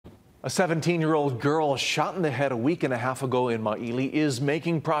A 17-year-old girl shot in the head a week and a half ago in Maili is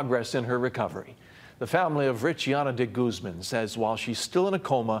making progress in her recovery. The family of Richiana de Guzman says while she's still in a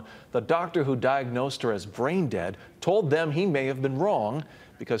coma, the doctor who diagnosed her as brain dead told them he may have been wrong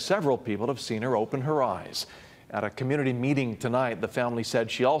because several people have seen her open her eyes. At a community meeting tonight, the family said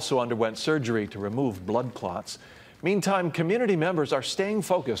she also underwent surgery to remove blood clots. Meantime, community members are staying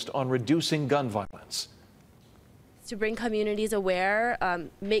focused on reducing gun violence. To bring communities aware,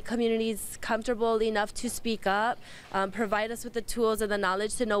 make communities comfortable enough to speak up, provide us with the tools and the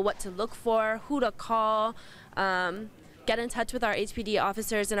knowledge to know what to look for, who to call, get in touch with our HPD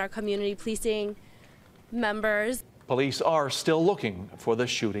officers and our community policing members. Police are still looking for the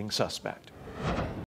shooting suspect.